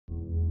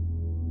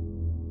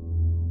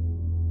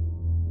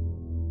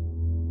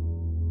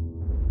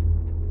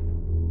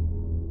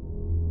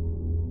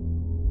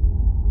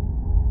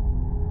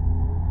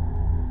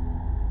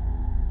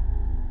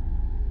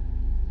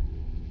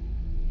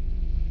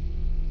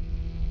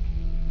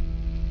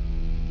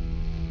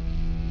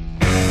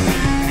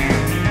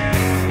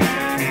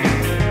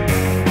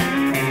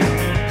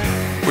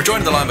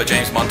down the line by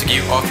James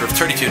Montague, author of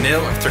 32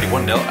 0 or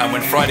 31 0, and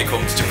when Friday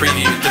comes to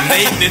preview the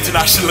maiden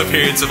international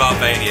appearance of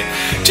Albania.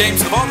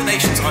 James, of all the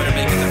nations either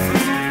making their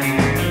first...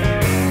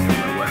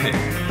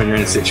 When you're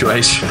in a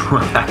situation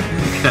where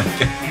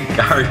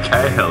Gary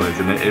Cahill is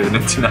an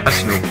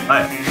international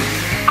player.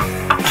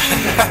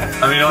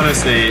 I mean,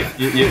 honestly,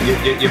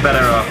 you're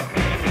better off,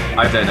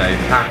 I don't know,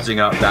 packaging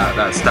up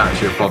that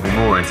statue of Bobby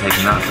Moore and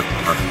taking that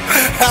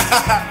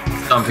to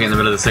something in the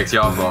middle of the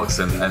 6-yard box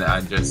and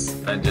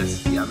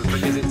just yeah,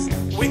 because it's...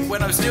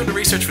 When I was doing the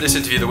research for this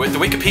interview, the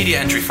Wikipedia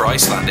entry for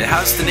Iceland, it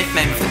has the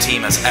nickname of the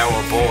team as Our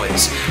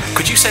Boys.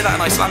 Could you say that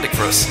in Icelandic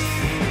for us?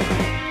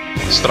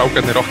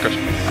 Strákarnir okkar.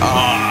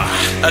 Ah,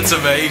 that's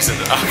amazing.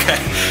 Okay.